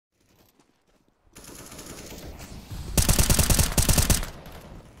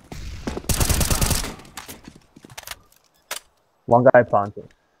One guy planted.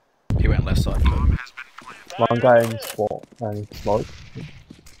 He went left side. One guy in sport and smoke.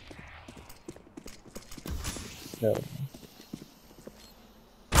 Yeah.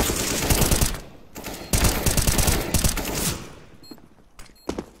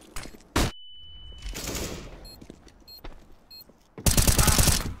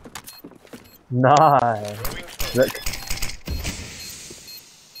 Nice. Look.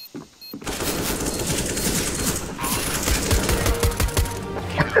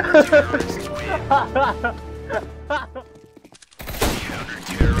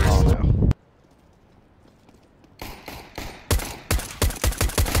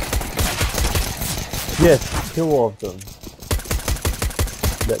 Yes, two of them.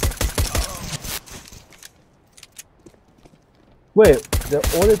 Look. Wait,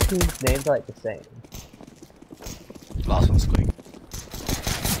 all the teams' names are like the same. Last one's quick.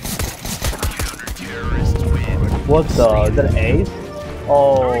 What the? Is that an ace?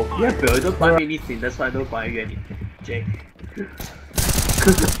 Oh, Yeah, bro, don't buy me anything. That's why I don't buy you anything, Jake.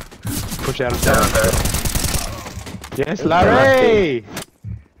 Push out of down. Yes, Larry!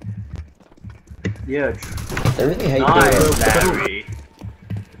 Yeah, I really hate nice, Larry.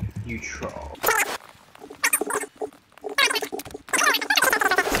 You troll.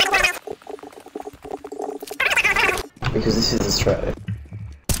 because this is Australia.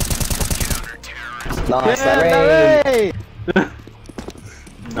 Nice, Yeah, Larry!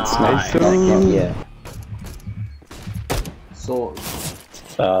 Nice. Yeah. So,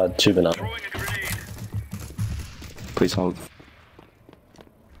 Two banana. Please hold.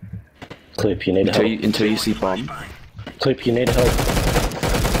 Clip, you need help. Until you see bomb. Clip, you need help.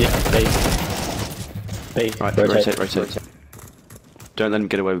 Yeah, B. B. Right, rotate. Don't let him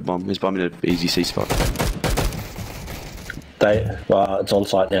get away with bomb. He's bombing an easy C spot. It's on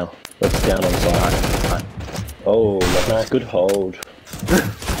site now. It's down on site. Right. Oh, nice, good hold.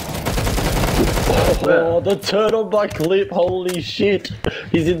 Oh, the turn on my clip, holy shit.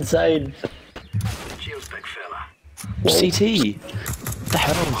 He's insane. CT! What the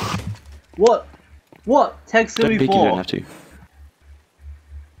hell? what? What? Text Don't peek, you 34. don't have to.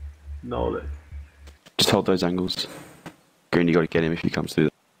 No, look. Just hold those angles. Green, you gotta get him if he comes through.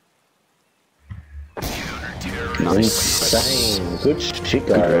 Nice. Insane. Good shit,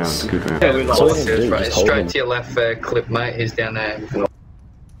 Good guys. round, good round. Yeah, we That's all lost you can it. do, Right, just hold straight him. to your left, clip, mate. He's down there.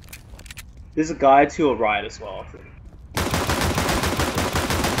 There's a guy to your right as well, I think.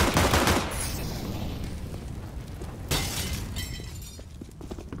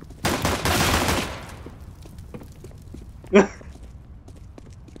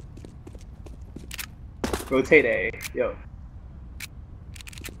 Rotate A, yo.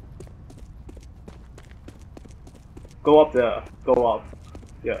 Go up there, go up.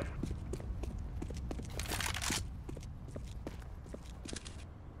 Yeah.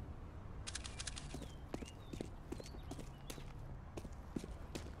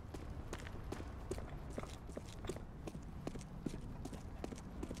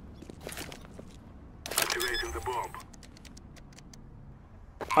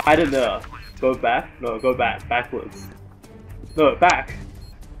 Hide in there. Go back. No, go back. Backwards. No, back.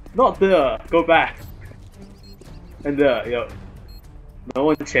 Not there. Go back. And there, yo. No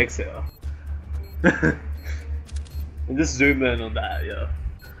one checks it. And just zoom in on that, yeah.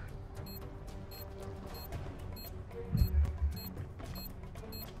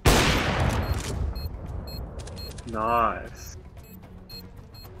 Nice.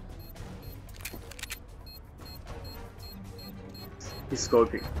 He's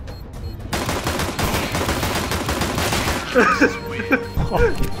scoping.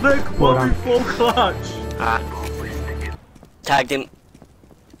 Look, what we full clutch! Tagged him.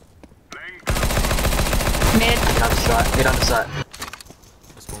 Mid. Get on the site.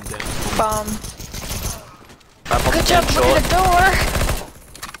 Bomb. Good Good job, look at the door.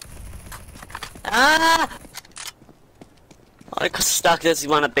 Ah! I got stuck. There's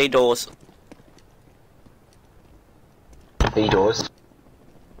one at B doors. B doors.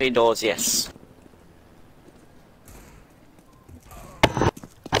 B doors, yes.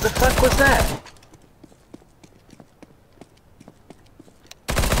 What the fuck was that?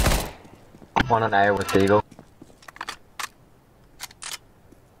 One on A with Eagle.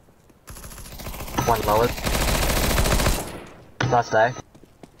 One lower. Last A.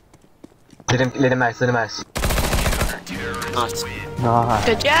 Let him ace. Nice. nice.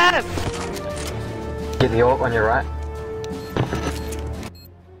 Good job. Get the orc on your right.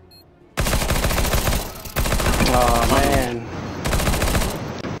 Oh man.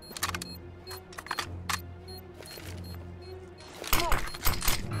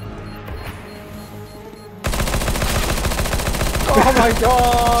 my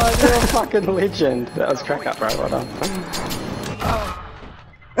god, you're a fucking legend. That was crack up, bro. Well done.